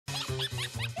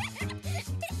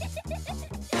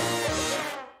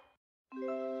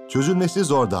Çözülmesi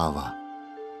Zor Dava.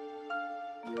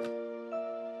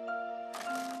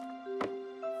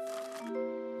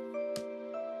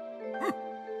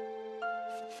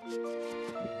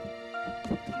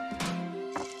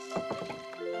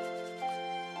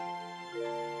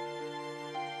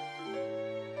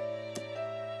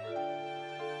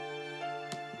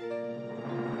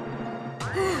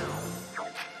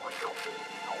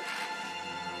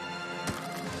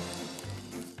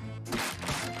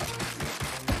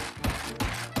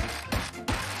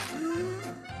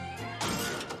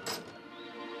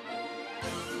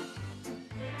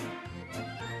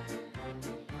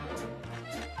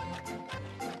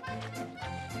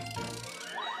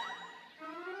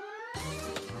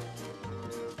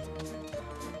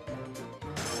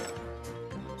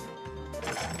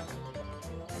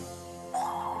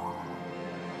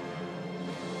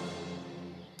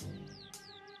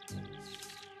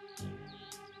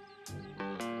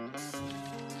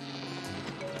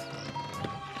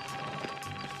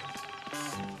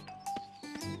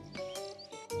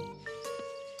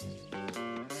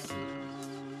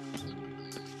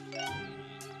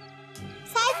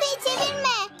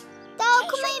 Çevirme. Daha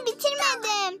okumayı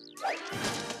bitirmedim.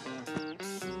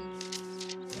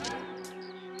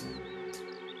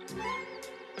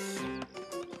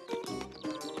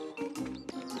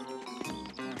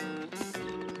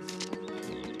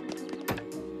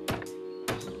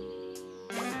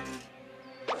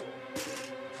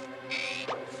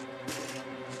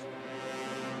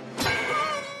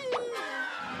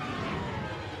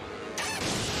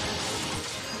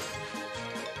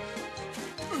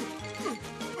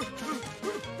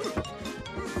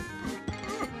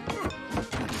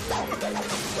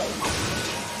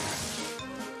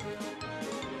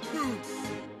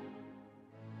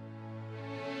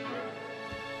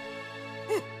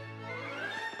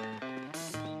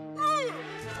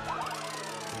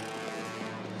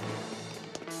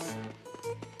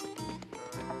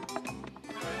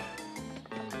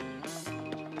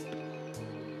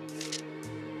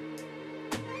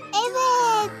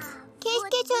 Evet.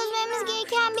 Keşke çözmemiz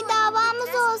gereken bir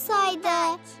davamız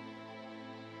olsaydı.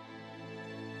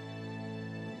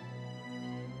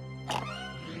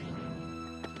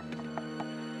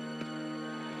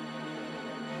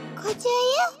 Koca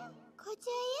Ayı?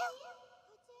 Koca Ayı?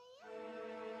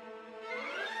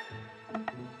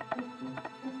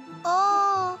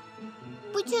 Oo,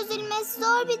 bu çözülmesi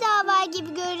zor bir dava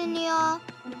gibi görünüyor.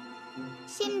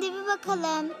 Şimdi bir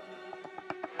bakalım.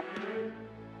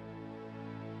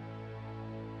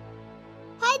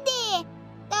 Hadi,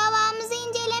 davamızı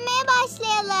incelemeye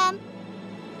başlayalım.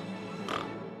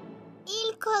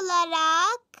 İlk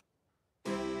olarak...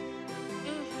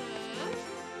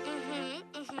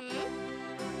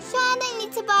 Şu andan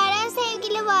itibaren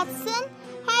sevgili Watson,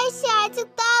 her şey artık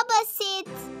daha basit.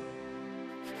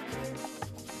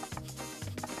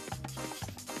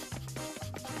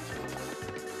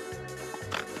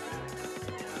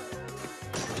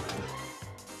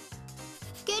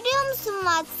 Görüyor musun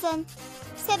Watson?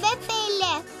 Sebep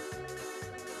belli.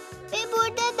 Ve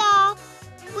burada da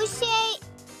bu şey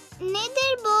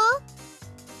nedir bu?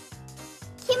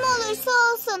 Kim olursa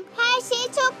olsun her şey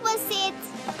çok basit.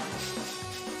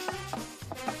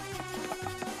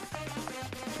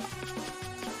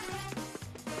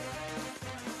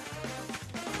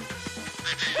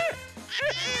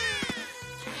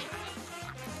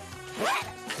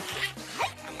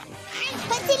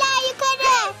 Patiler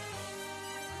yukarı.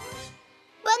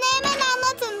 Bana hemen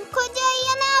anlatın. Koca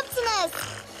Ayı'ya ne yaptınız?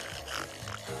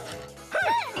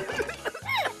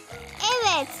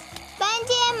 Evet.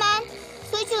 Bence hemen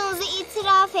suçunuzu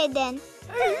itiraf edin.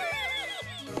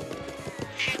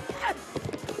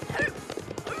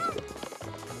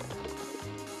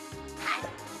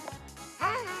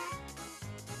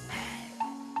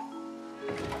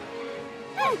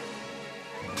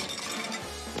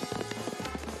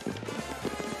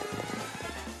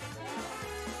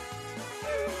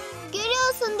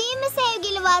 Görüyorsun değil mi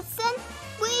sevgili Watson?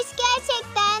 Bu iş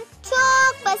gerçekten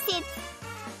çok basit.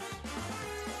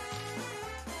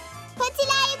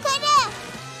 Patiler yukarı.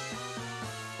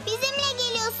 Bizimle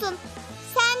geliyorsun.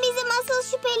 Sen bizim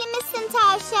asıl şüphelimizsin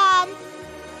tavşan.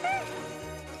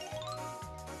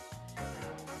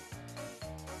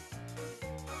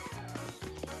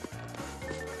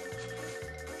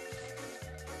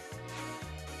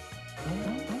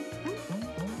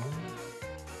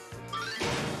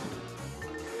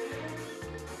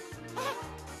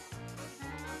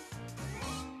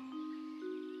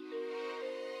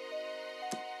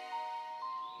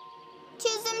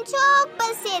 Çözüm çok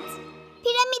basit.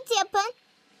 Piramit yapın.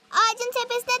 Ağacın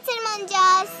tepesine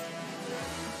tırmanacağız.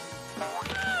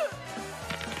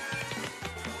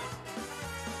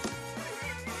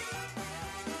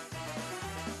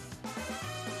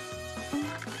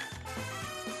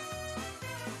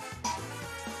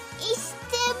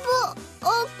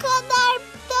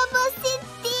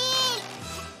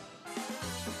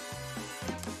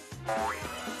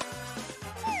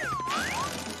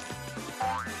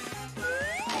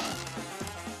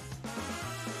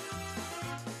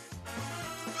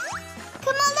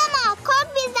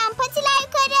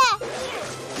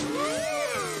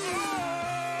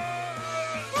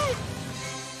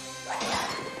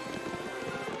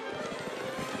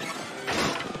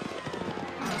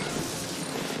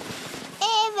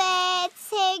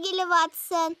 sevgili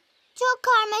Watson. Çok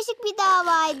karmaşık bir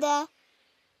davaydı.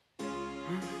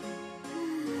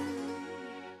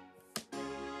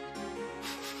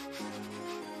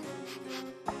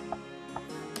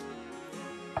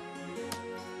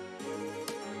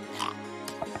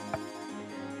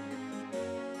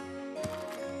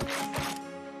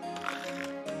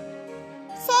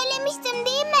 Söylemiştim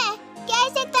değil mi?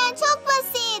 Gerçekten çok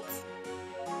basit.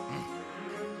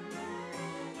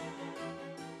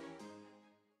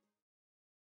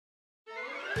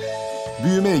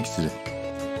 Büyüme iksiri.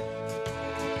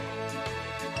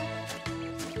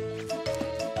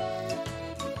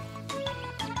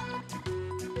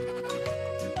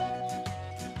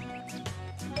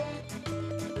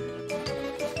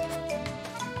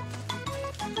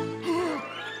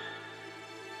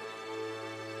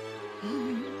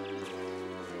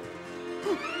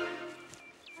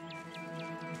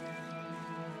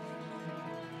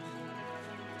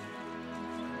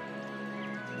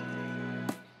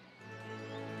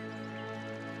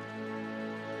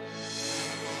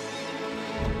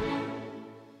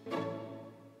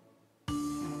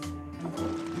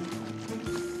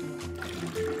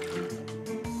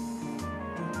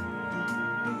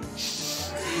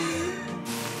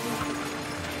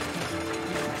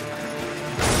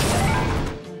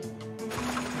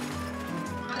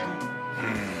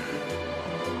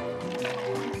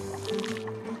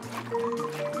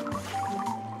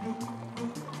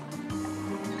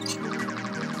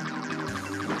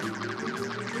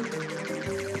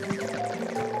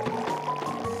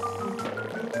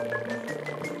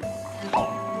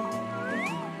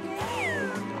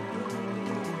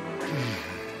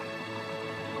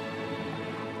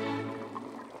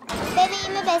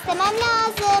 Bebeğimi beslemem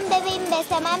lazım. Bebeğimi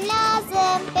beslemem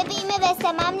lazım. Bebeğimi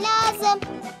beslemem lazım.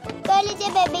 Böylece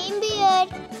bebeğim büyür.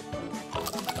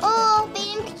 Oo,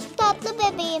 benim küçük tatlı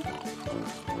bebeğim.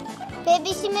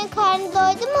 Bebişimin karnı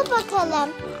doydu mu bakalım?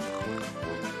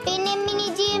 Benim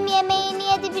miniciğim yemeğini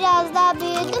yedi, biraz daha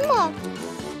büyüdü mü?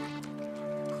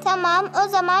 Tamam, o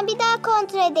zaman bir daha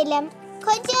kontrol edelim.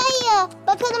 Koca ayı,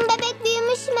 bakalım bebek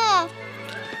büyümüş mü?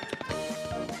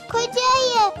 Koca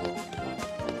ayı.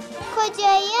 Koca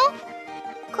ayı.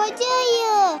 Koca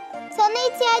ayı. Sana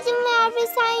ihtiyacım var ve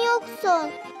sen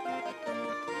yoksun.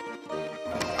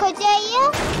 Koca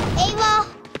ayı. Eyvah.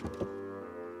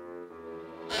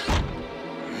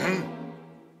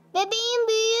 Bebeğin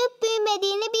büyüyüp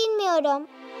büyümediğini bilmiyorum.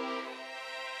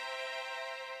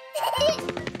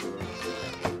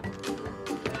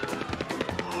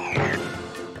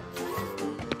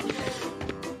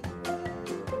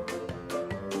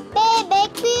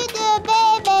 Bebek büyüdü,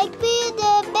 bebek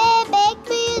büyüdü, bebek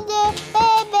büyüdü,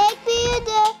 bebek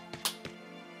büyüdü.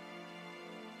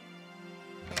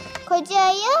 Koca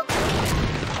ayı.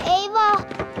 Eyvah.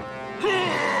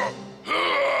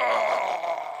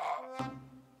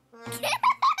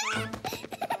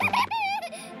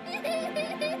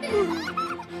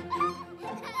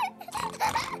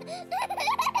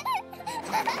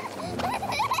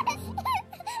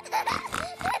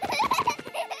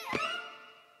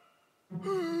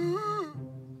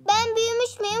 Ben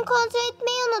büyümüş müyüm kontrol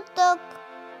etmeyi unuttuk.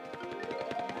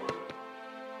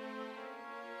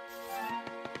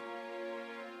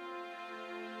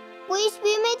 Bu iş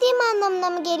büyümediğim anlamına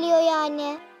mı geliyor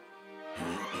yani?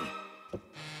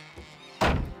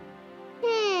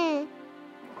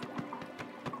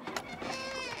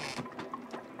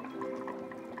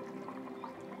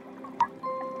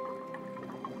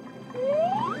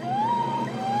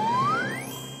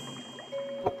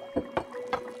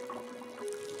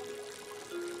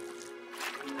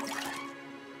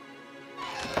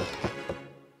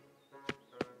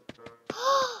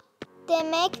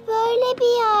 Demek böyle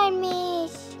bir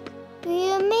yermiş.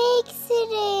 Büyüme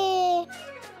iksiri.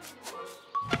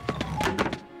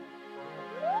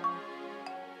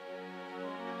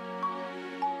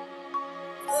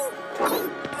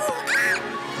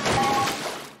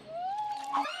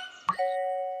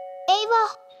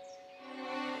 Eyvah.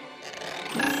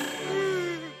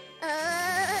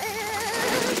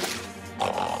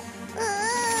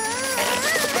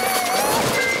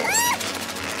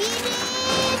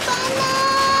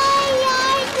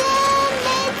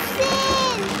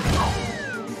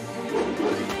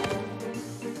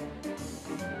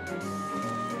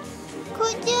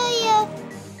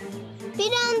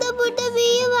 Bir anda burada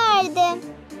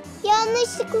büyüverdim.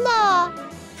 Yanlışlıkla.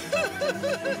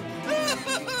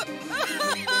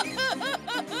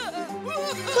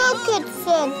 Çok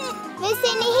kötüsün ve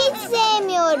seni hiç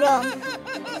sevmiyorum.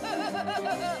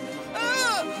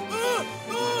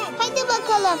 Hadi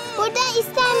bakalım, buradan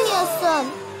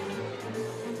istenmiyorsun.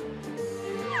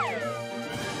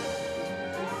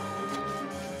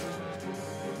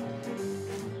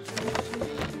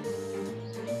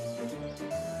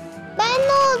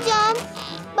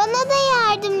 Bana da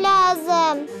yardım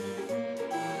lazım.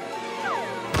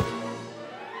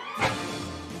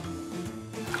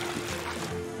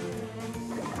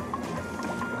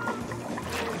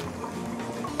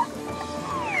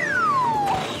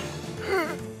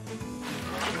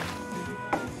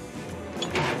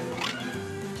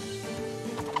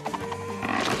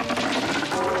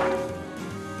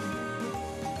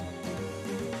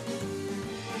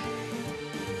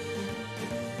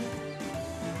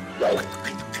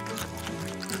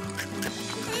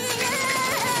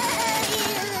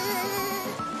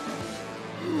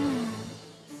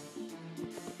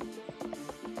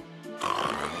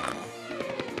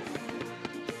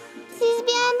 Siz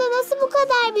bir anda nasıl bu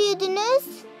kadar büyüdünüz?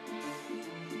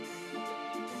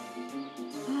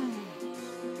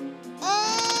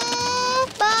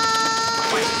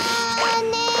 Bana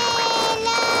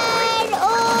neler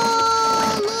oluyor?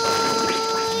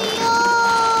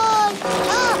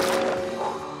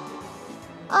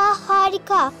 Ah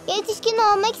harika. Yetişkin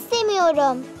olmak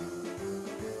istemiyorum.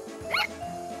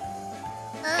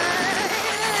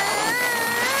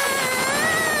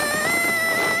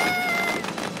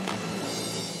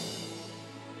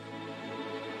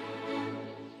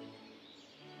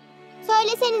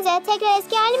 Söylesenize, tekrar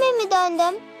eski halime mi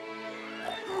döndüm?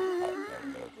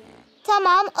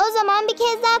 Tamam, o zaman bir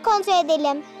kez daha kontrol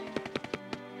edelim.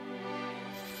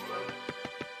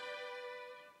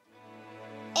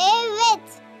 Evet,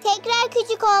 tekrar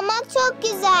küçük olmak çok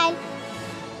güzel.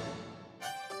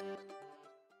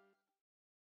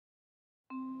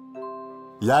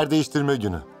 Yer değiştirme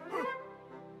günü.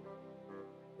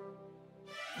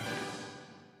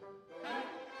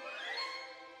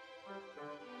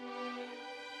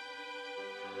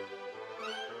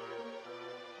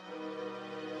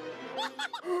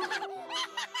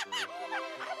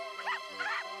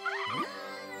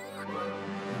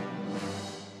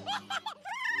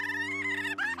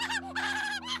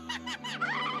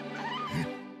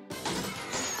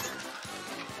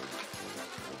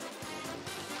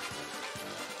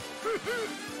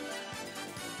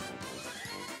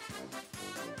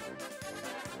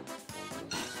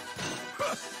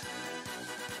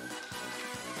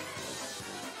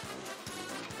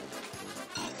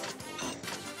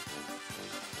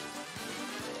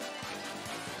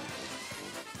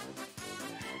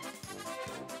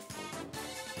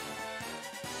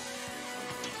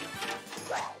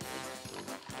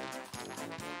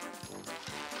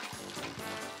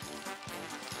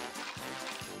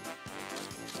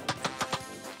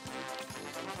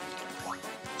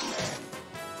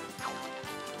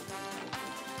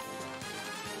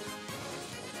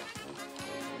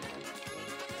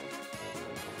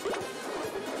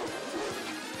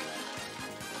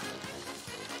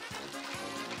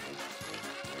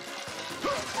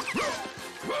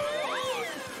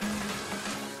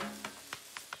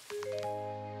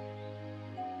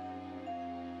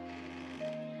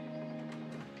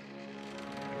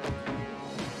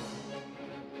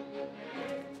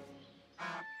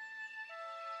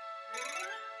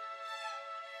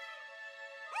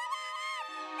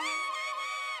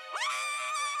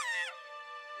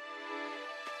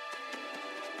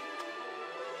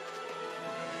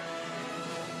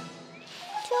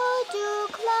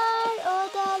 Çocuklar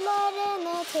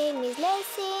odalarını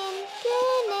temizlesin.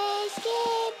 Güneş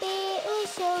gibi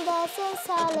ışıldasın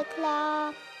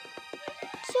sağlıkla.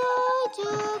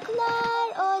 Çocuklar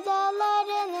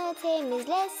odalarını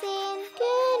temizlesin.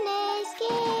 Güneş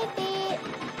gibi.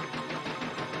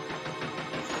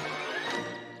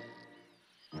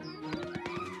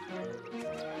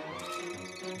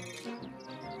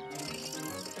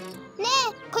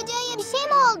 Ne? Koca ayıya bir şey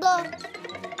mi oldu?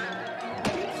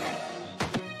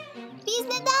 Biz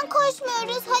neden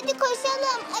koşmuyoruz? Hadi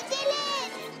koşalım. Acele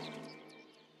et.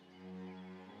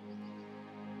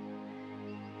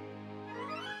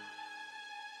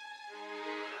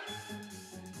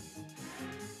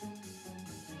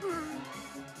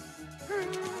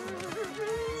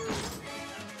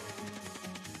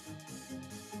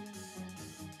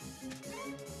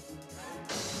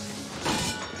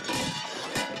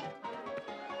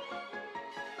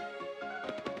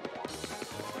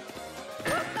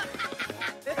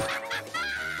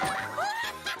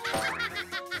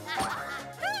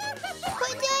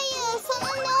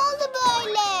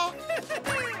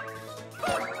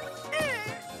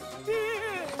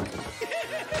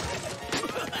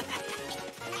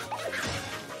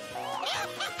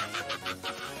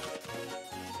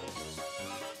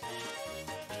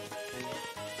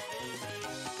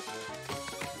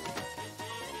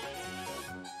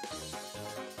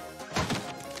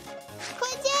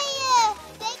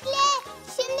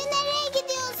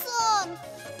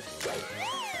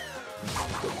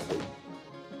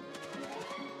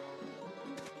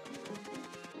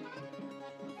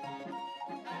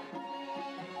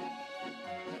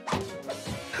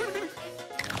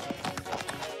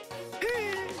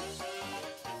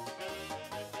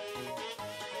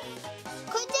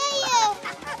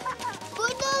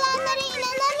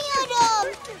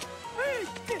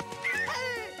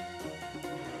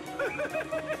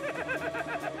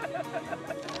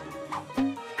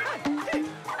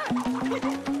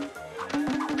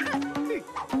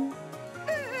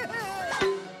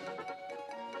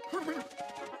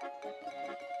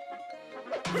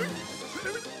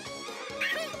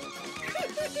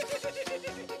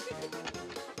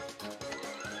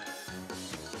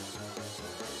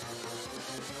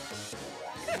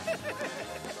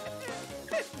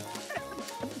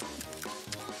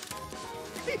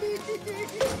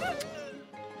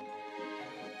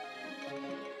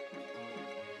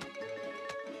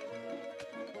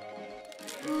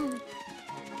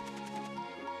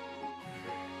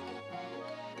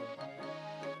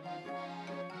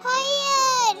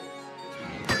 Hayır.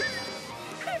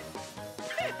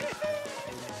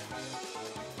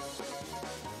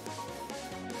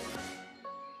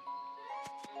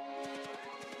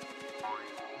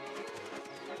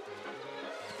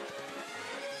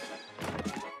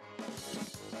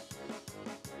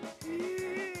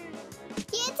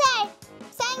 Yeter.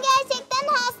 Sen gerçekten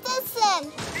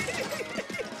hastasın.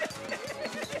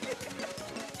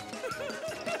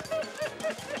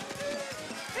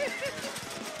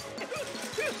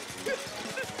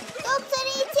 Doktora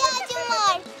ihtiyacım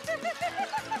var.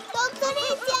 Doktora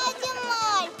ihtiyacım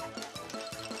var.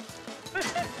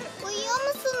 Uyuyor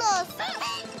musunuz?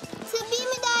 Tıbbi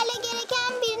müdahale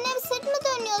gereken birine sırt mı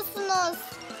dönüyorsunuz?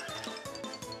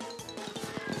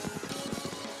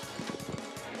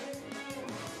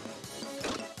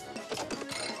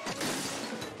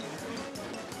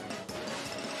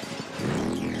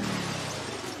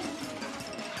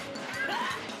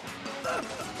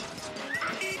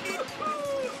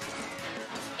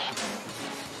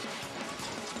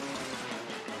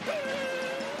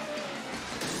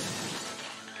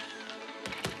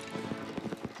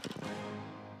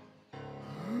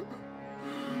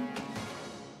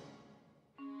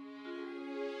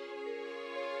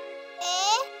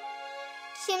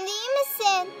 Şimdi iyi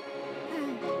misin?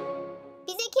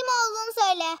 Bize kim olduğunu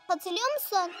söyle. Hatırlıyor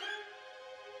musun?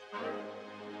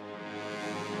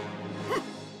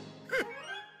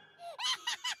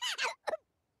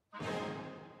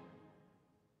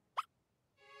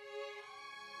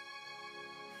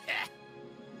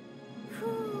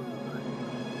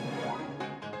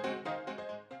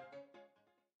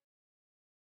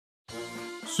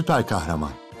 Süper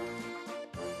kahraman.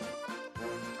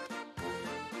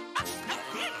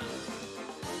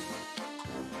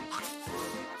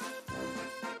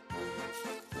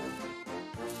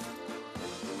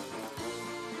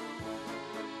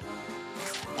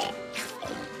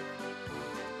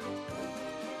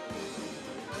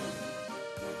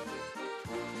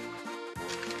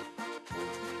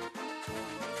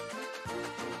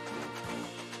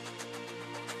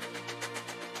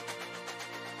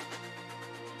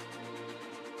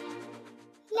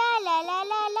 La la la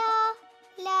la.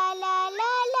 La la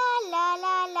la la la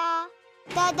la la.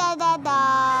 Da da da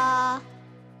da.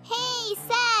 Hey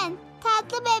sen,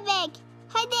 tatlı bebek.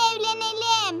 Hadi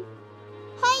evlenelim.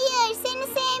 Hayır, seni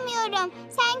sevmiyorum.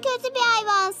 Sen kötü bir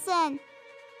hayvansın.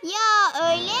 Ya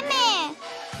öyle mi?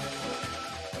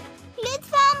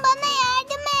 Lütfen bana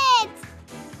yardım et.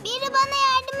 Biri bana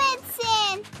yardım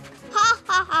etsin. Ha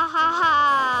ha ha ha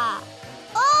ha.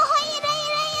 Oh hayır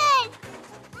hayır hayır.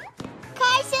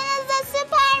 Karşınızda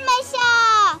Süper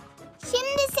Maşa.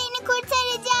 Şimdi seni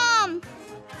kurtaracağım.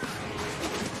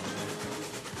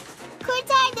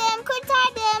 Kurtardım,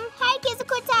 kurtardım. Herkesi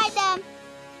kurtardım.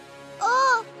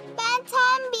 Oh, ben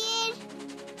tam bir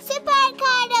süper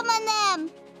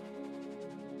kahramanım.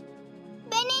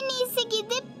 Ben en iyisi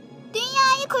gidip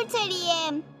dünyayı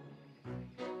kurtarayım.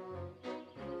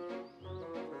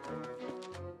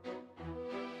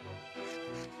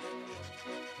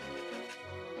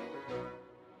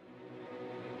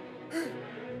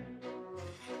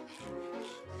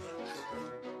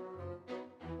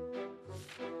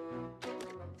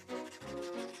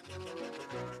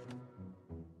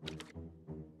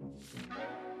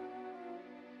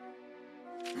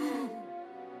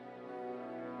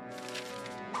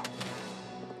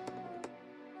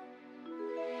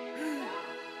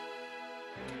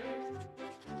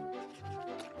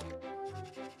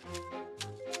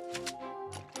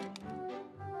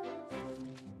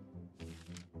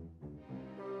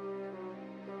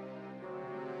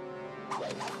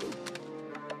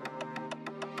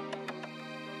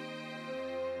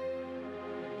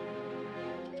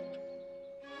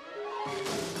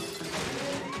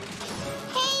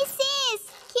 Hey siz!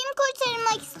 Kim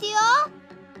kurtarılmak istiyor?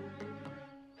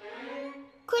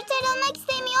 Kurtarılmak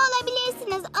istemiyor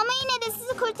olabilirsiniz ama yine de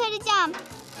sizi kurtaracağım.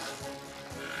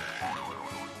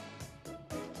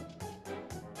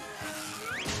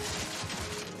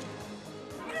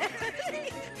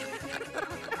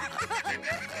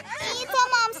 İyi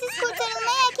tamam, siz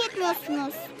kurtarılmayı hak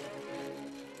etmiyorsunuz.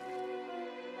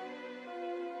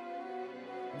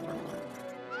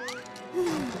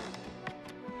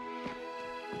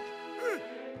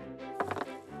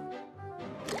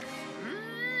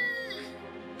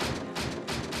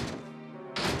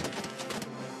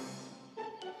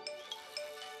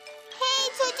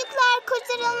 Çocuklar,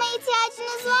 kurtarılma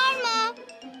ihtiyacınız var mı?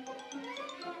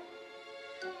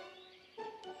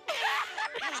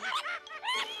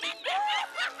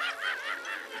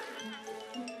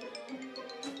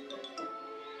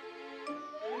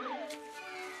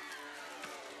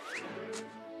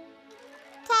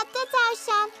 Tatlı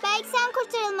tavşan, belki sen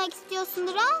kurtarılmak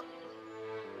istiyorsundur ha?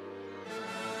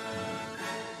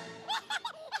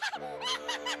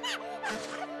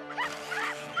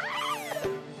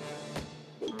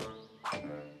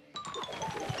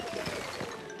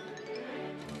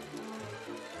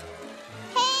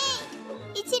 Hey,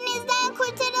 içinizden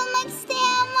kurtarılmak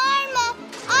isteyen var mı?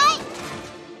 Ay!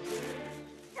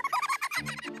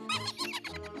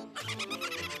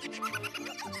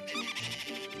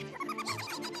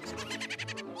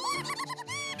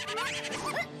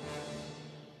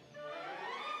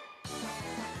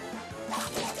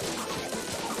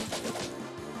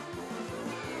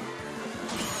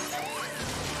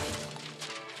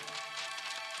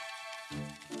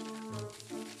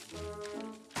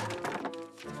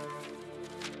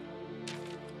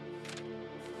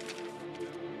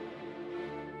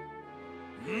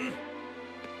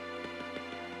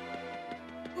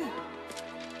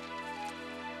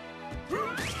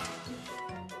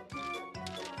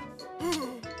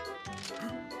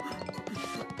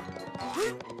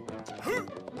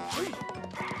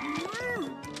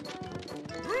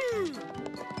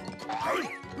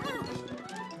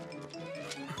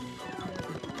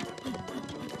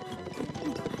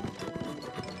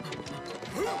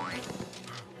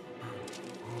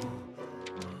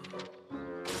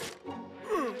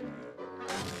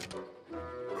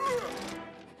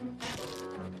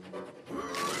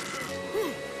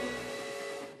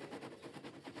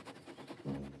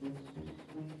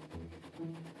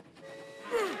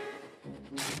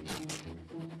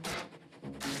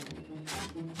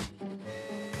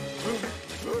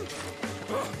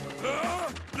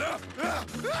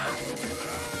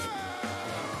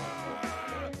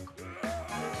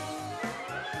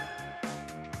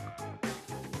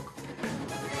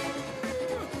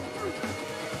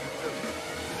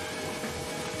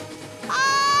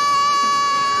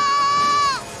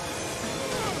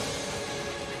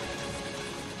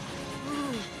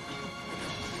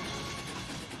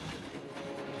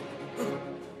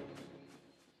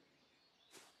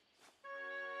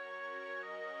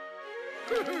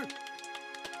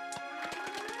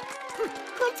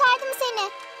 Kurtardım seni.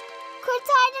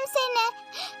 Kurtardım seni.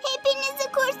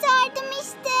 Hepinizi kurtardım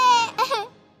işte.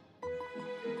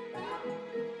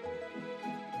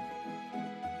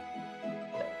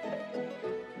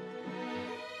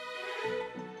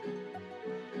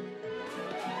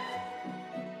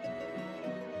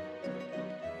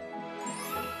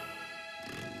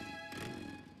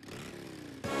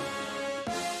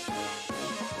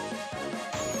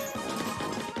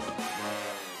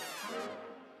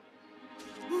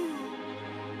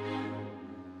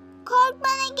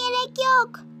 Korkmana gerek yok.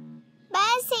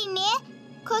 Ben seni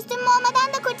kostümüm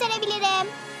olmadan da kurtarabilirim.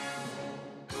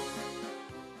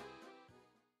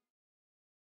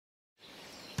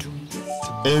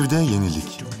 Evde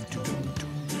yenilik.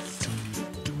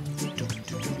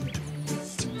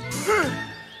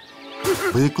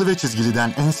 Bıyıklı ve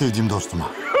çizgiliden en sevdiğim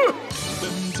dostuma.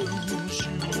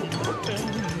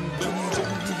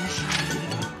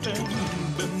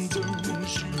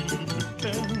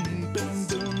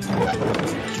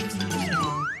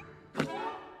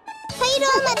 Hayır,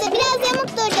 olmadı. Biraz yamuk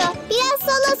durdu. Biraz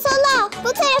sola.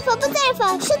 Bu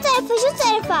tarafa. Şu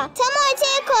tarafa. Tam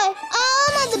ortaya koy.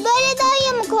 Olmadı. Böyle daha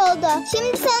yamuk oldu.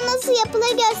 Şimdi sana nasıl yapılır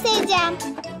göstereceğim.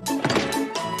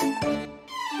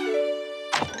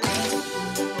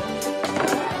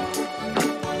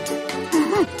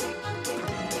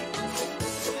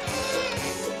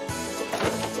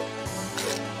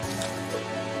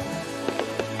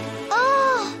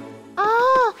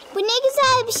 Bu ne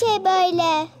güzel bir şey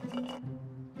böyle.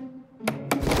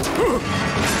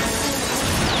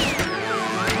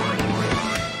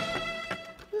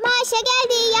 Maşa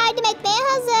geldi, yardım etmeye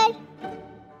hazır.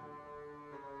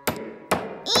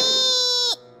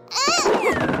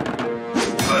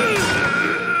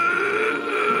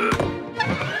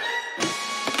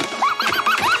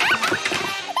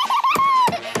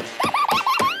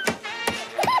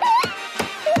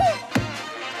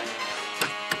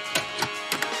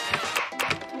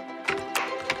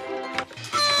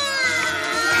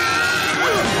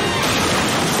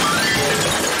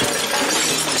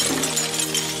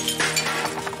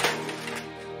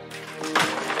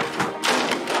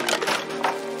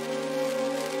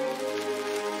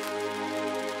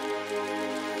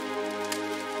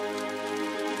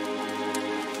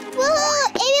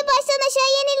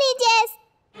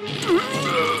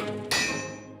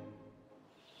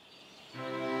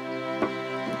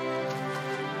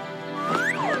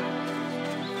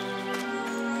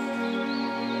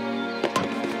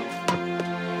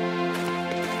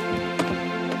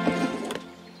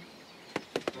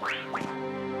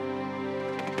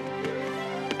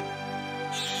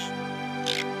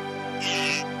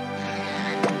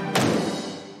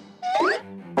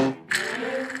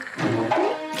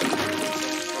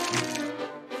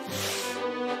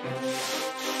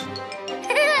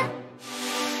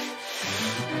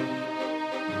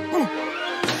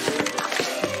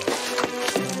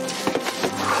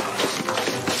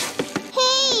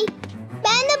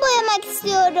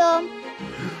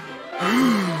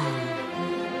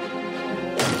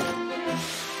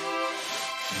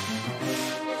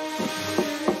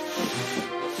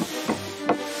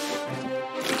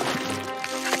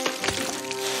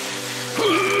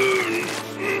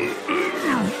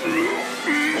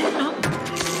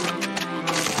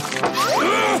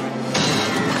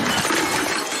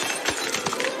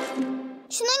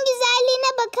 Şunun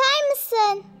güzelliğine bakar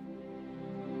mısın?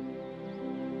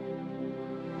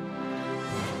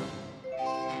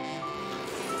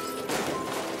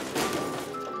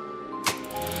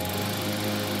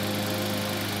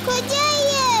 Koca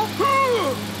ayı!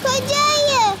 Koca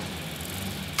ayı!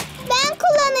 Ben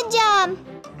kullanacağım.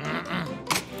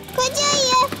 Koca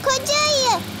ayı! Koca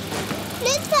ayı!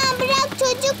 Lütfen bırak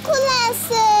çocuk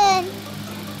kullansın.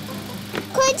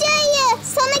 Koca ayı!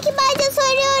 Sana kibarca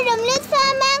soruyorum.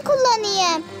 Lütfen ben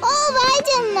kullanayım. Oo, vay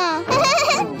canına.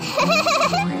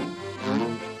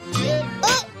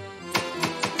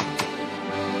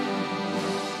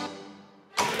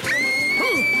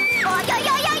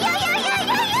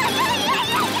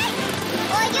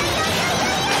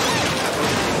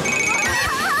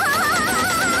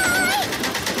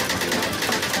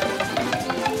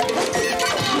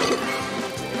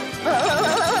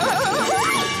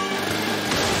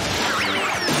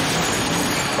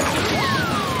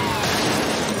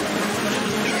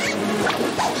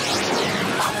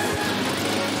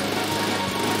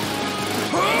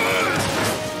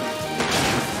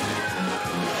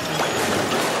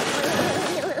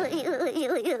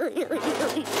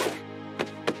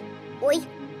 Oy.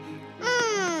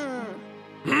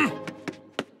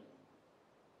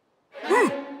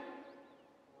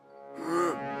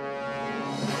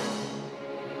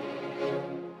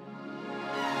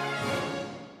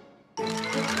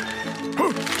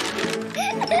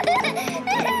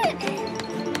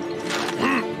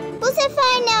 Bu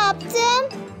sefer ne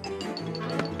yaptım?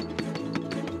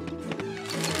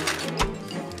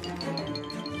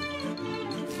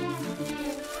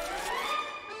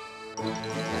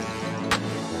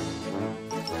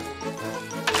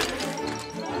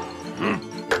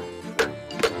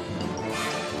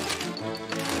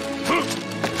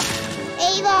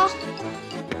 Eyvah!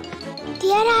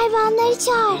 Diğer hayvanları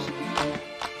çağır.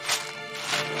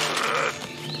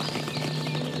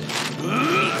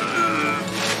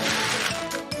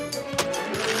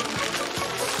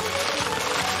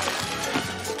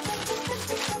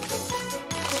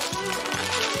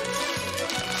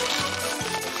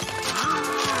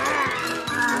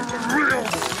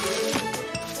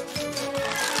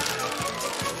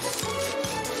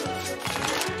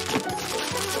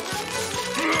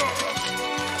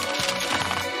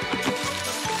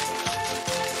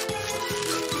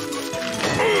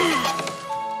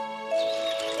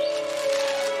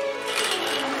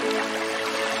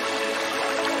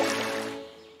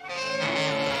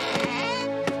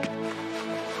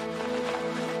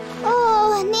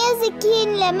 Oh, ne yazık ki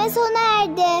yenileme sona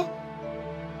erdi.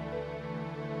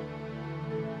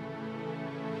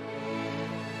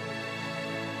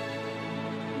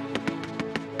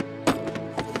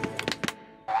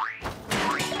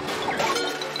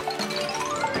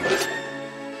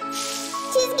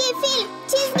 Çizgi film,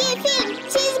 çizgi film,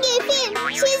 çizgi film,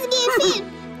 çizgi film,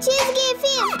 çizgi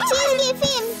film, çizgi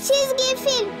film, çizgi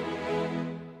film.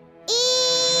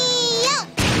 İyi.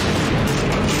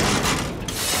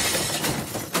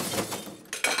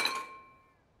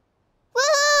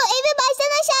 Woohoo! Evi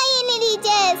baştan aşağı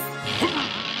yenileyeceğiz.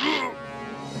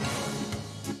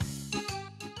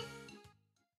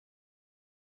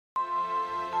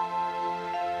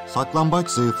 Saklambaç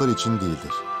zayıflar için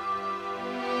değildir.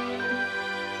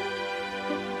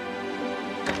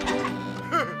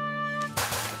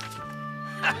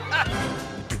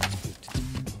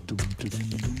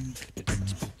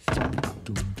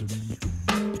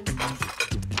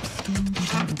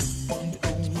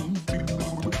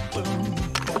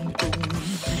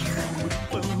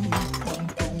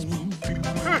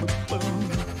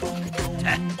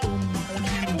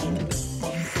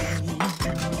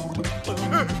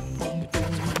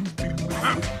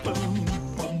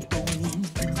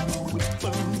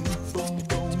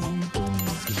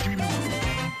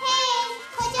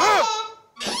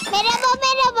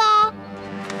 Merhaba.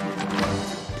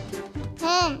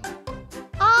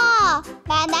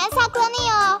 Benden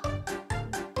saklanıyor.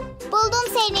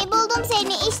 Buldum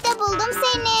seni, işte buldum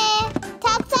seni.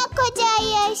 Tak tak koca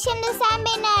ayı, şimdi sen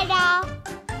beni ara.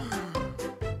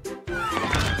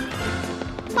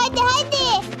 Hadi,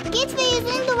 git ve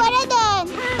yüzünü duvara dön.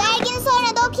 Dergini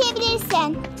sonra da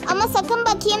okuyabilirsin. Ama sakın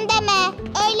bakayım deme.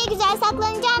 Öyle güzel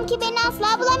saklanacağım ki beni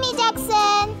asla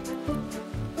bulamayacaksın.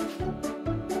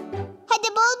 Hadi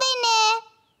bul beni.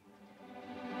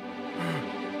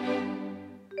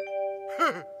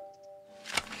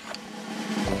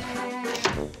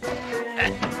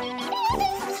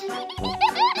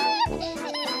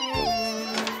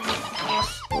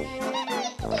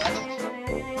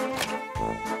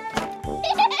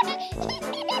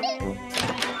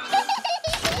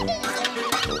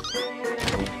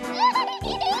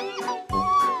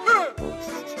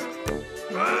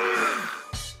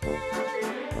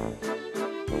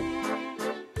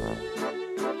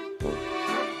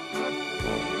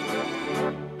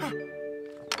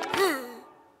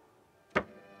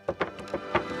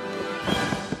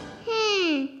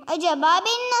 Acaba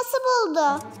beni nasıl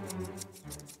buldu?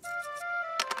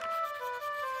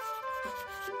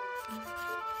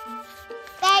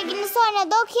 Dergini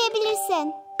sonra da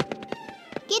okuyabilirsin.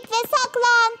 Git ve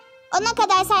saklan. 10'a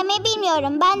kadar saymayı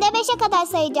bilmiyorum. Ben de 5'e kadar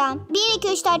sayacağım. 1, 2,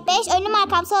 3, 4, 5. Önüm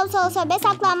arkam sol sol sol. Be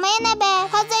saklanmaya ne be?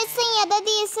 Hazırsın ya da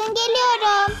değilsin.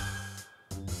 Geliyorum.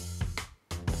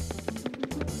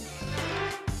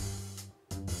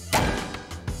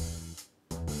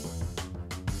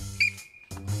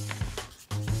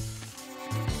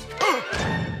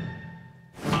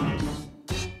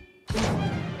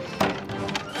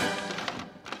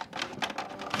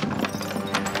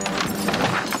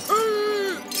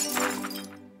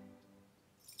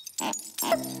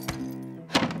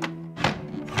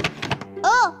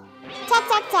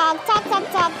 Tak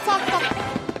tak tak tak tak.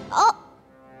 Oh.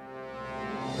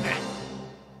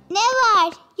 Ne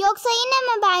var? Yoksa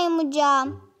yine mi ben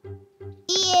yumacağım?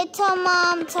 İyi,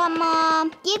 tamam.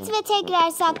 Git ve tekrar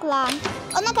saklan.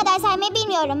 10'a kadar saymayı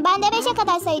bilmiyorum. Ben de 5'e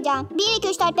kadar sayacağım. 1, 2,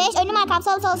 3, 4, 5. Önüm arkam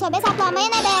sol sol sol. Be saklanmaya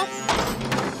ne be?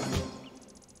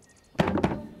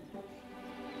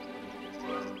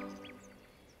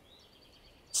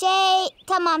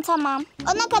 Tamam.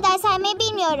 10'a kadar saymayı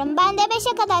bilmiyorum. Ben de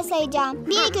 5'e kadar sayacağım.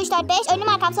 1, 2, 3, 4, 5. Önüm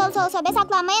arkam sol sol sol. Be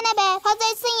saklanmaya ne be?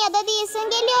 Hazırsın ya da değilsin.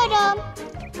 Geliyorum.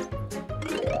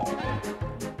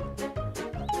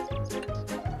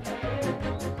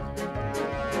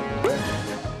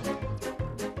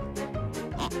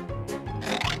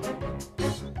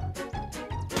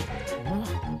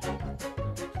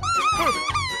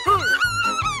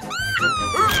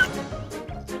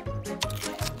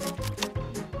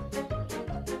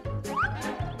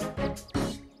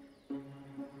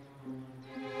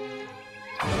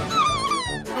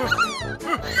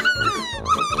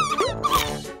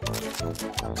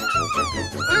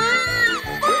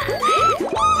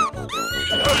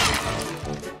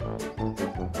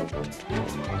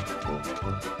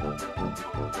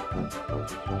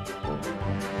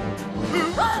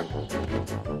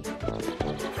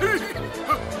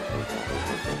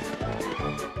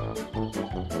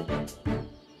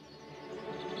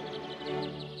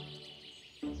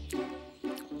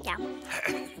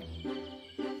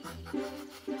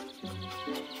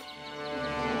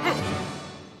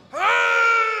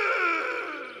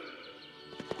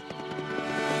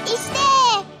 İşte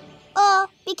o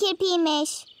bir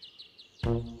kirpiymiş.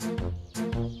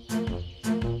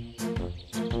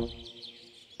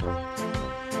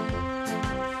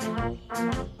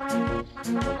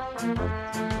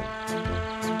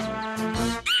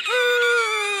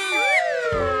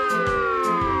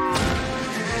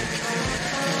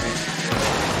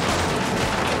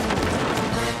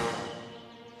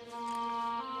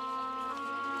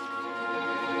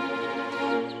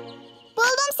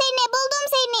 Buldum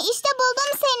seni. İşte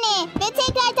buldum seni. Ve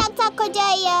tekrar tak tak koca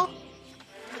ayı.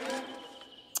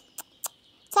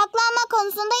 Saklanma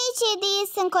konusunda hiç iyi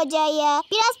değilsin koca ayı.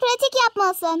 Biraz pratik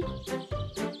yapmalısın.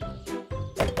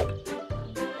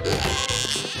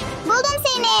 Buldum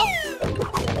seni.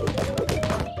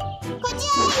 Koca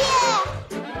ayı.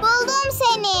 Buldum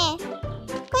seni.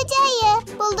 Koca ayı.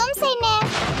 Buldum seni.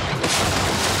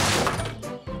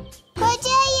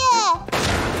 Koca ayı.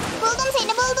 Buldum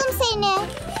seni. Buldum seni.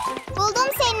 Buldum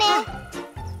seni.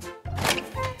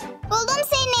 Buldum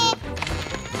seni.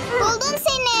 Buldum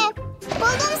seni.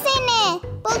 Buldum seni. Buldum seni.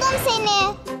 Buldum seni.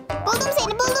 Buldum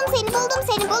seni. Buldum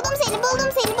seni. Buldum seni.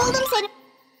 Buldum seni. Buldum seni.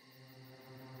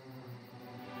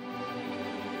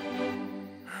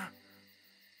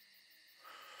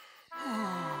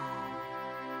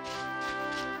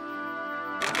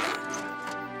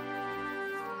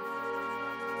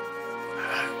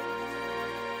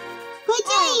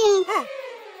 Koca ayı.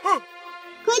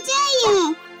 Koca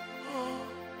ayı.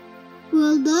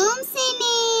 Buldum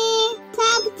seni.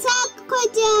 Tak tak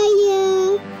koca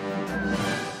ayı.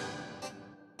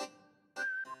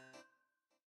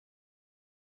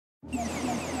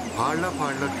 Parla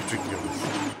parla küçük yıldız.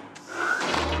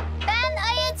 Ben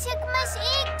aya çıkmış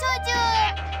ilk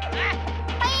çocuk.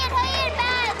 Hayır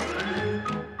ben.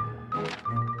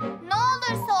 Ne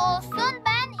olursa olsun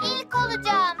ben ilk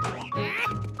olacağım.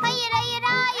 Hayır.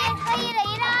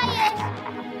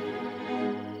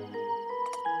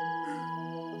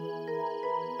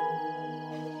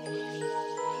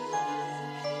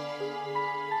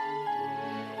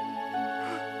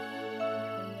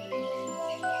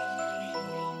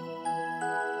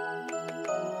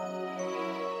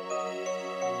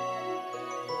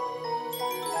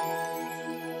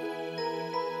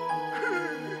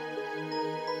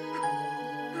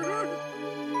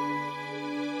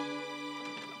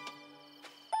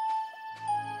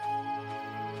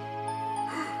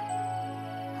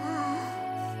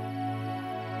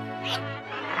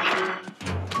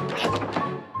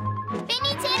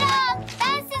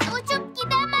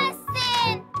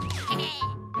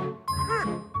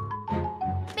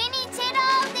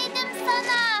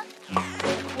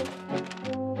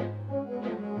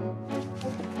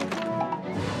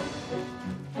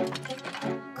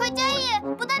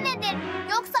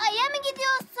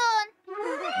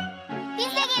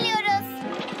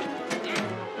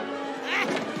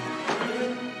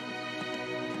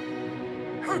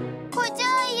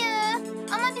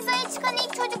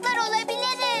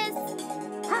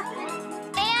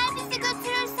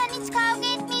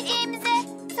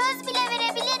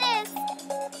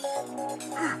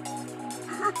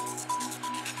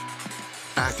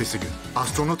 Ertesi gün.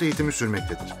 Astronot eğitimi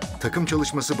sürmektedir. Takım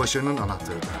çalışması başarının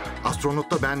anahtarıdır.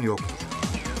 Astronotta ben yoktur.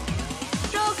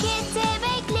 Rokette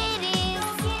bekleriz.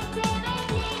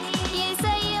 Bir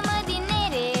sayımı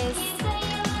dinleriz.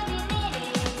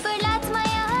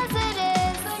 Fırlatmaya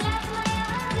hazırız.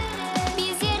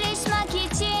 Biz yarışmak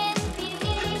için.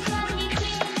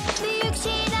 Büyük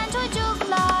şehirden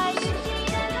çocuklar.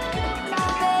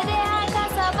 Ve her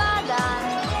kasabadan.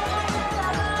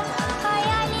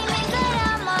 Hayalimiz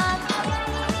aramak.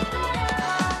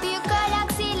 Büyük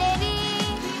galaksileri.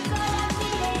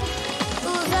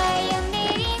 Uzayın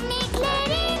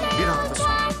derinliklerine Bir hafta sonra.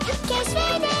 uçar.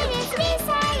 Keşfederiz biz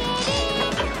her yeri.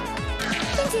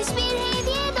 Müthiş bir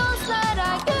hediye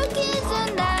dostlara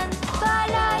gökyüzünden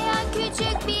parlayan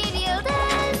küçük bir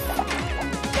yıldız.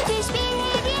 Müthiş bir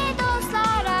hediye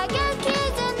dostlara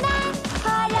gökyüzünden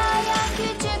parlayan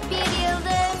küçük bir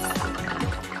yıldız.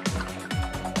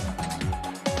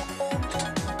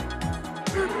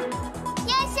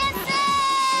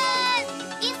 Yaşasın!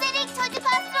 Bizler ilk çocuk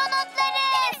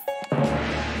astronotlarız.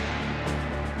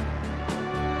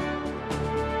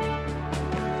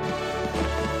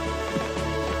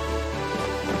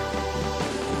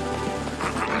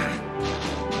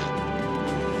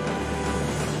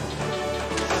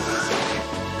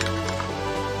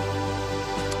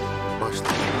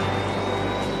 Başla.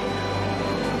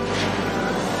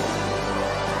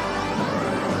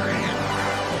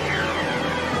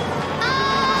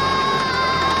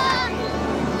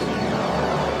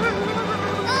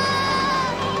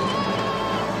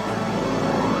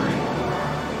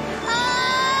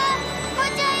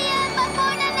 Koca ayı, bak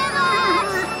orada ne var?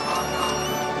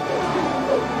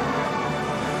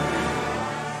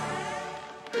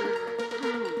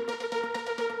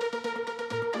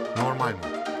 Normal mi?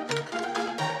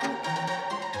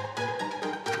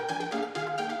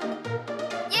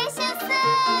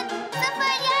 Yaşasın!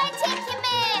 Sıfır yer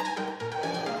çekimi.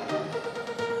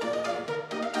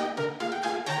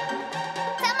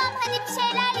 Tamam, hadi bir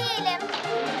şeyler yiyelim.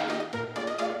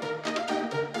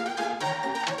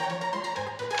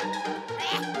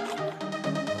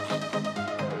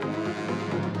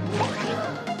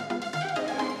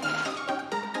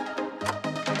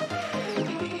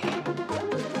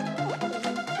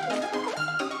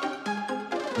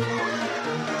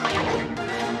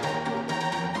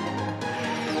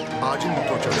 Acil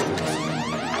motor çalıştırıyoruz.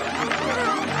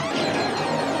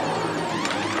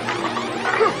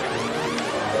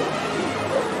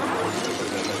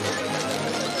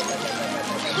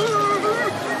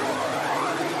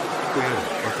 Uyarı,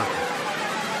 batak.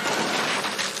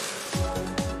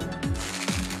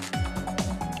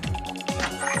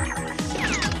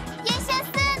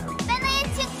 Yaşasın! Ben aya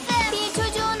çıktım. Bir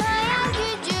çocuğun hayal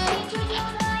gücü.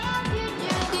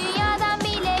 Dünyadan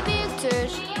bile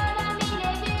büyüktür.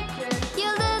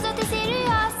 Yıldız ötesi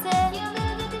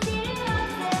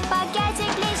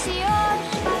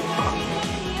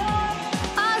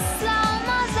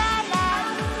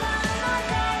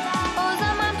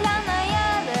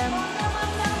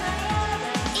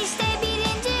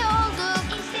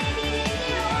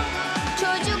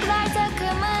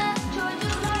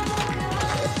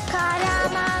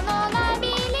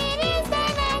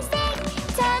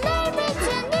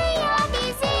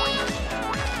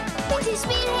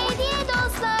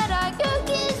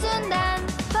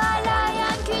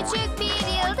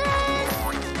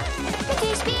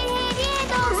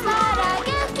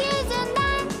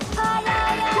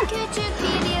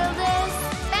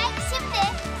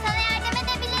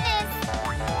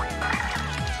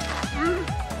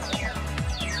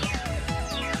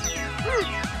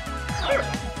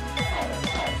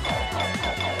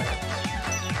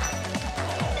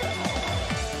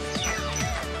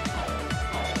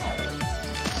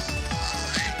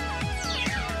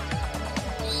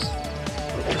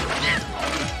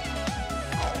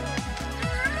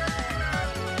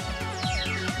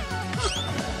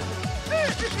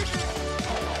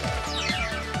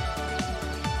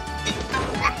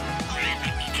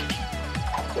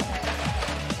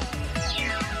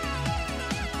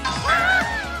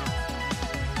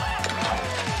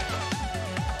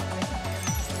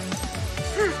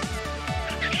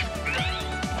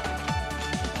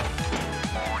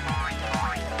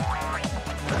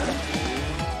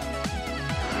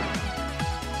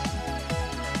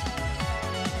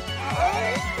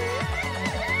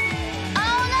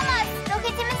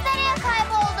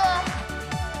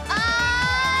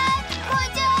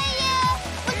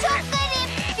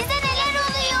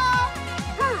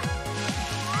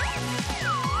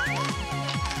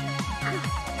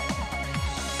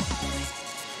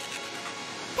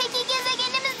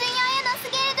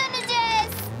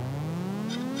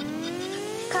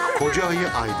Koca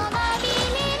Ayı ayda.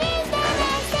 Biliriz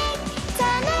denersek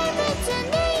tanır bütün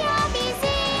dünya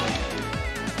bizi.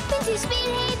 Müthiş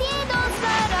bir hediye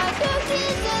dostlara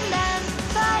gökyüzünden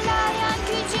parlayan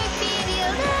küçük bir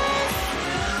yıldız.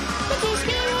 Müthiş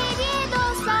bir hediye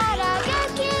dostlara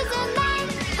gökyüzünden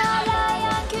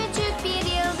parlayan küçük bir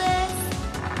yıldız.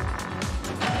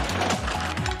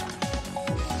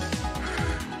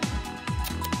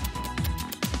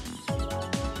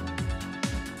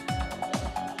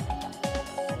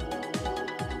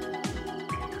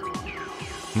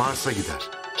 Mars'a gider.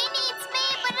 Beni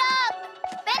itmeyi bırak.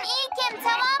 Ben ilkim,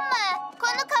 tamam mı?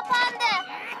 Konu kapandı.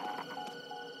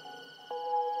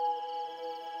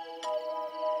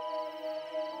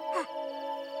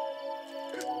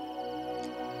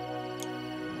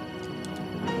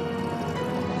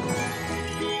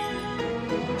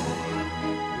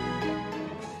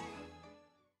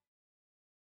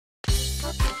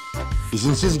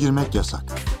 İzinsiz girmek yasak.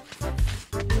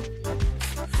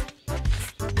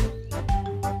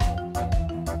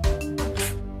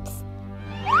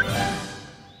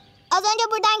 Az önce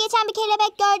buradan geçen bir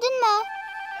kelebek gördün mü?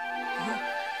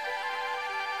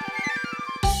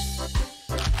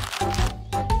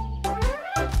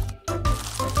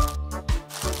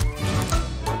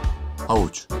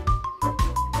 Havuç.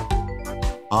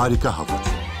 Harika havuç.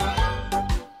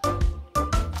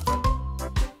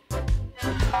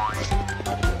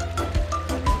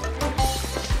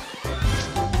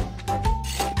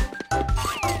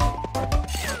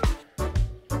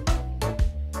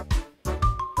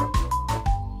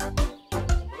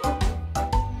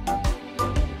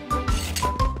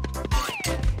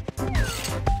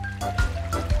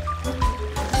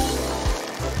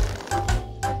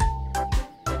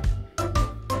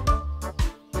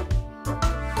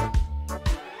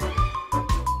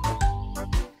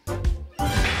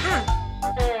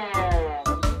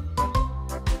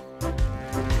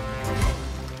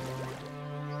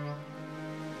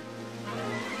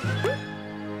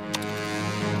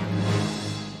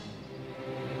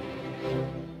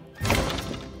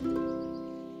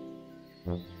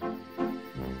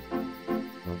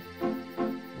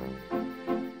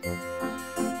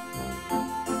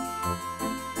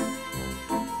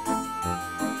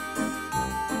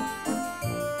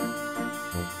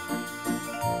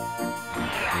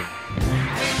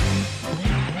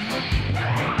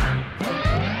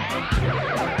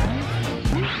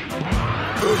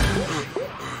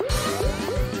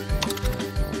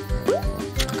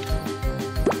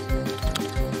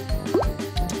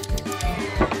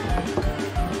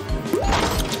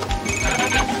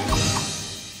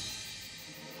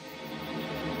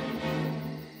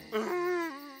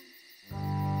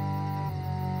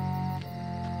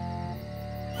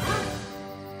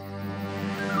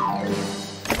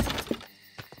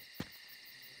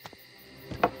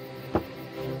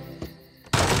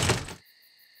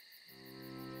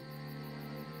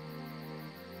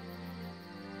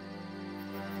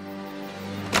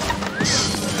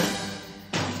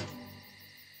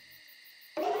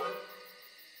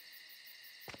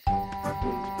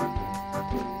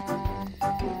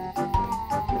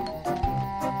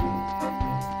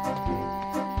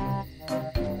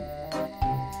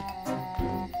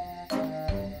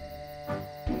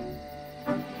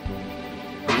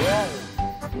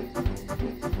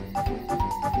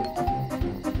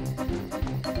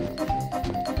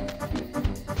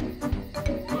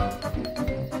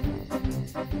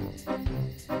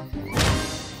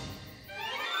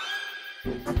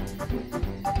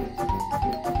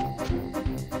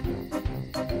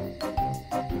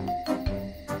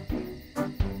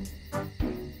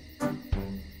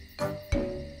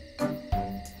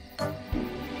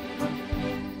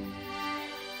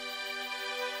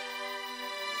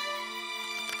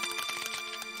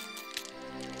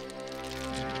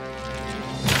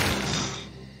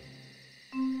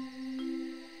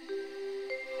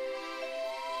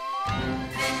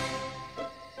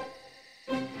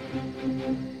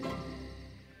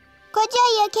 Koca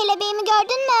Ayı, kelebeğimi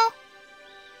gördün mü?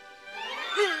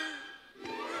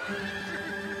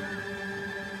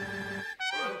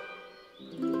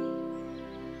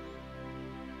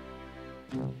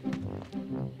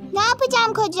 Ne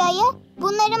yapacağım Koca Ayı?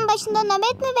 Bunların başında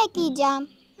nöbet mi bekleyeceğim?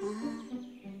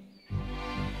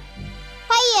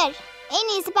 Hayır, en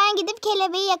iyisi ben gidip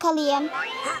kelebeği yakalayayım.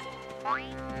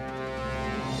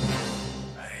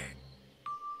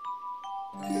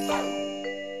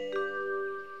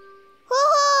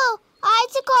 Huhu!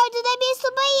 Artık orduda bir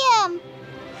subayım.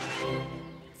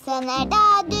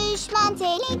 Sınırda düşman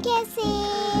tehlikesi.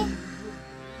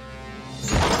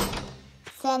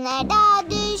 Sınırda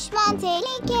düşman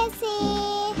tehlikesi.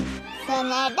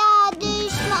 Sınırda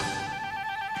düşman...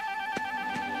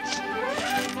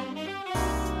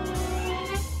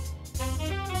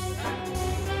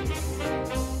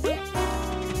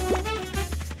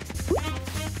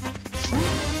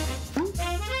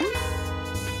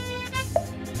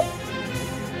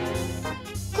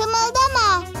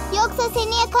 Yoksa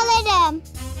seni yakalarım.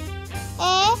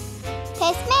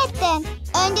 Pes mi ettin?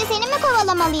 Önce seni mi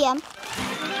kovalamalıyım?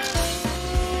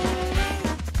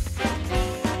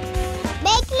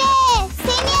 Bekle,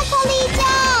 seni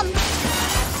yakalayacağım.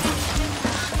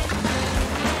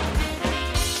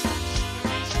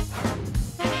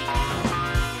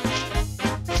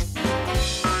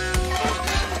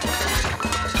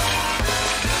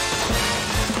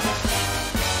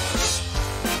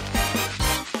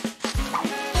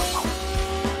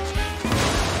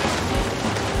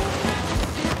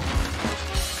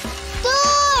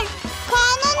 Dur!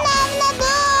 Kanun namına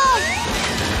dur!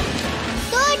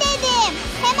 Dur dedim.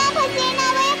 Hemen pasiyerini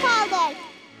havaya kaldır.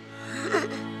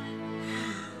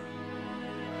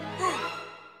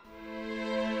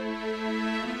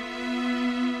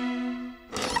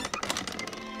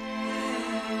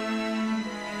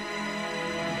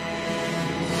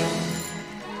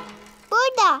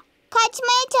 Burada.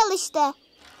 Kaçmaya çalıştı.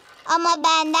 Ama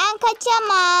benden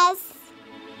kaçamaz.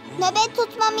 Nöbet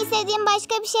tutmamı istediğin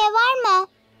başka bir şey var mı?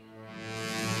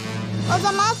 O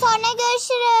zaman sonra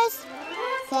görüşürüz.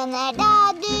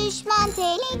 Sınırda düşman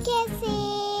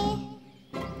tehlikesi.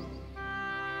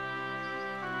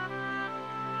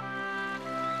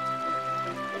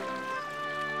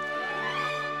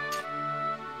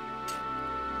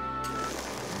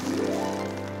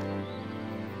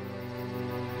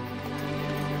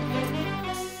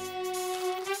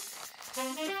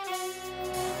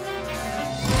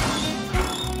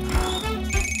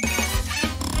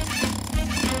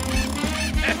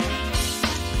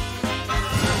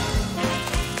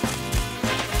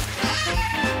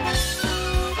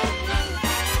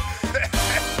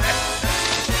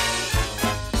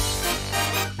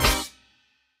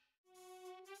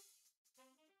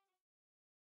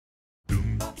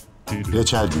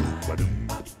 Reçel günü.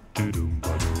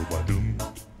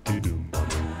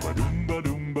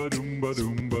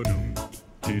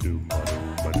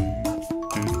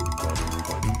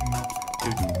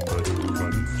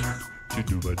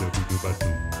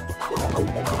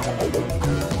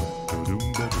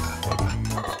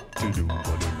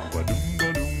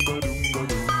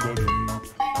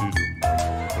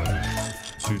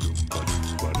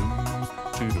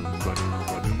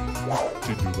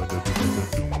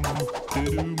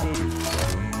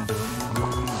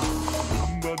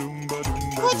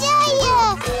 Koca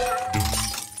ayı.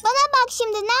 Bana bak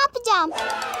şimdi ne yapacağım?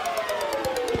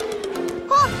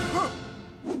 Hop.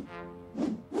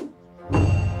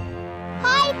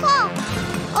 Harika.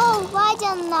 Oh vay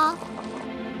canına.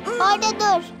 Orada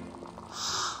dur.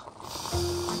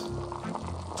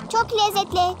 Çok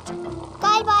lezzetli.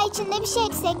 Galiba içinde bir şey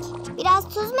eksik. Biraz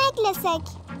tuz mu eklesek?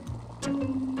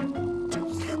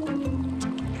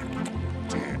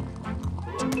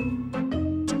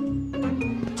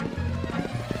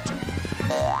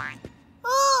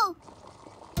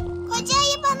 Koca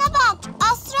ayı bana bak.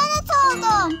 Astronot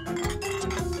oldum.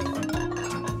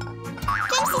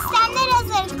 Tüm sistemler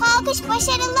hazır. Kalkış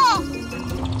başarılı.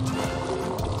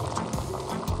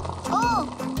 Oo.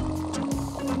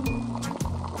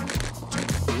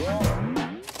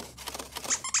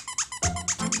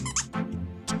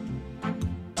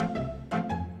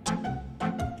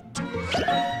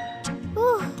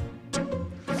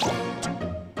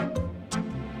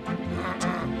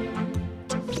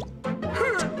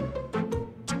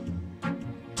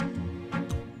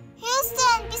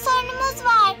 Houston, bir sorunumuz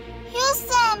var.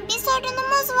 Houston, bir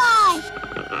sorunumuz var.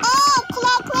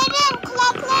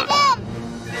 Kulaklarım.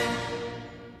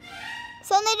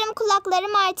 Sanırım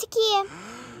kulaklarım artık iyi.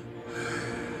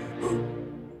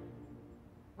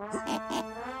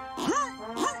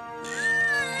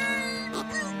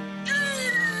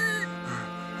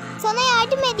 Sana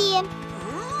yardım edeyim.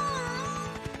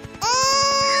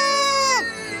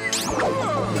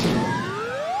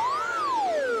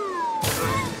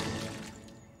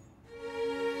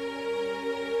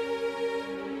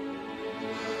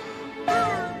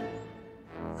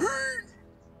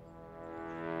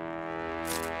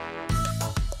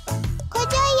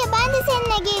 Koca ayı, ben de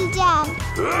seninle geleceğim.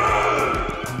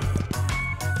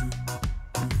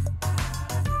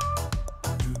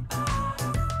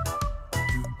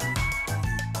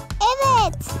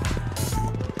 Evet.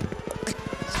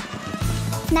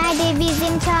 Nerede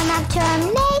bizim çanak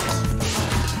çömlek?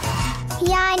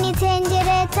 Yani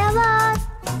tencere, tava.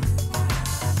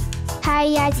 Her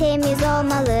yer temiz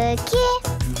olmalı ki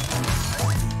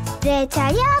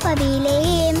reçel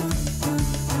yapabileyim.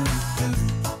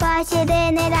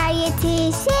 Bahçede neler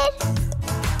yetişir?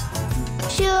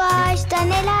 Şu ağaçta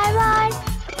neler var?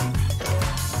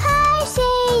 Her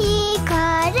şeyi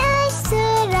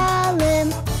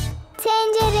karıştıralım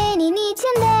tencerenin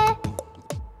içinde.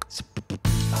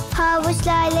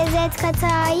 Havuçla lezzet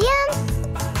katayım.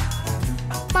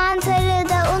 Mantarı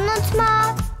da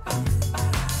unutma.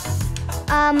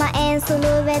 Ama en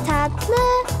sulu ve tatlı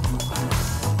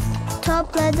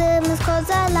topladığımız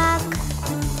kozalak.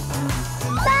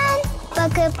 Ben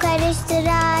bakıp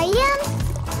karıştırayım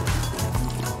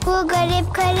bu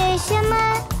garip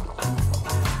karışımı.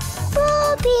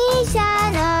 Bu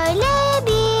pişen öyle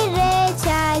bir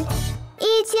reçel,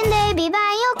 İçinde bir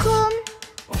ben yokum.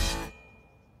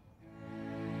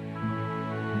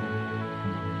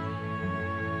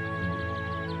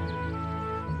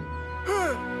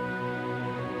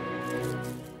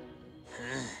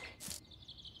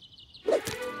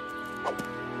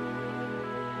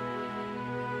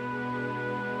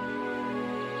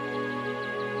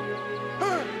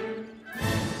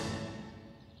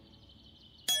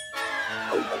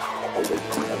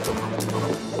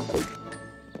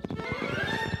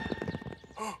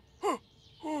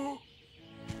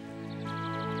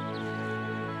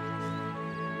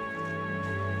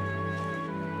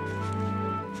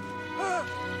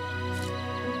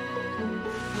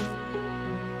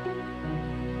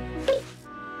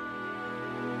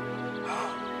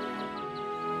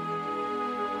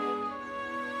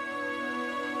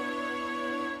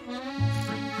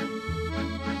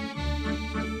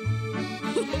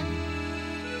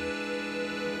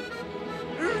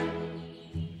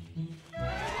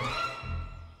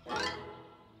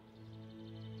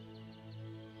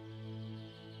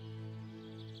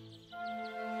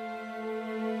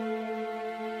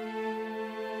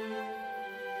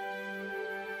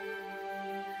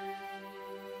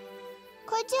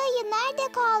 Koca ayı,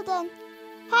 nerede kaldın?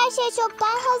 Her şey çoktan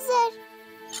hazır.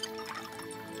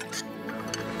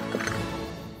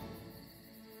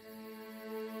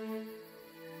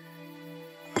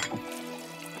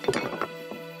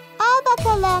 Al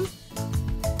bakalım.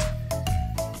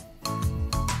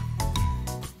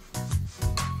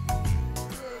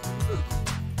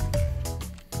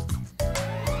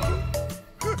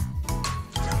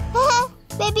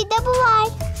 Ve bir de bu var.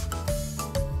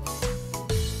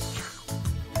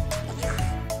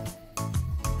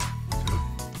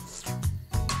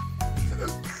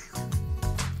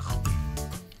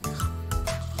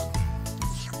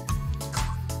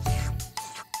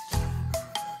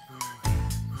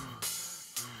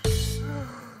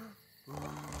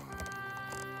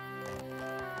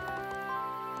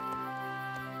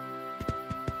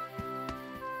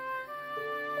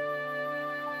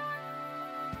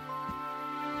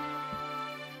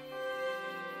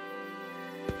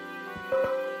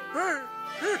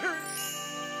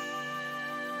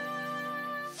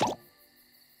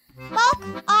 Bak,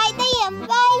 aydayım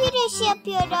ve ay yürüyüşü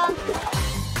yapıyorum.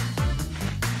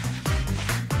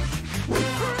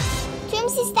 Tüm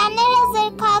sistemler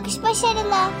hazır. Kalkış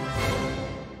başarılı.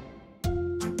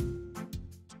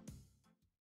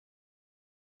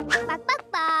 Bak bak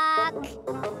bak.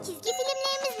 Çizgi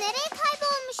filmlerimiz nereye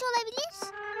kaybolmuş olabilir?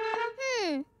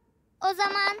 O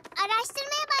zaman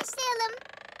araştırmaya başlayalım.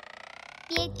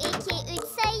 1, 2, 3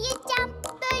 sayacağım.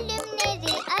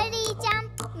 Bölümleri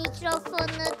arayacağım.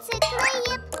 Mikrofonu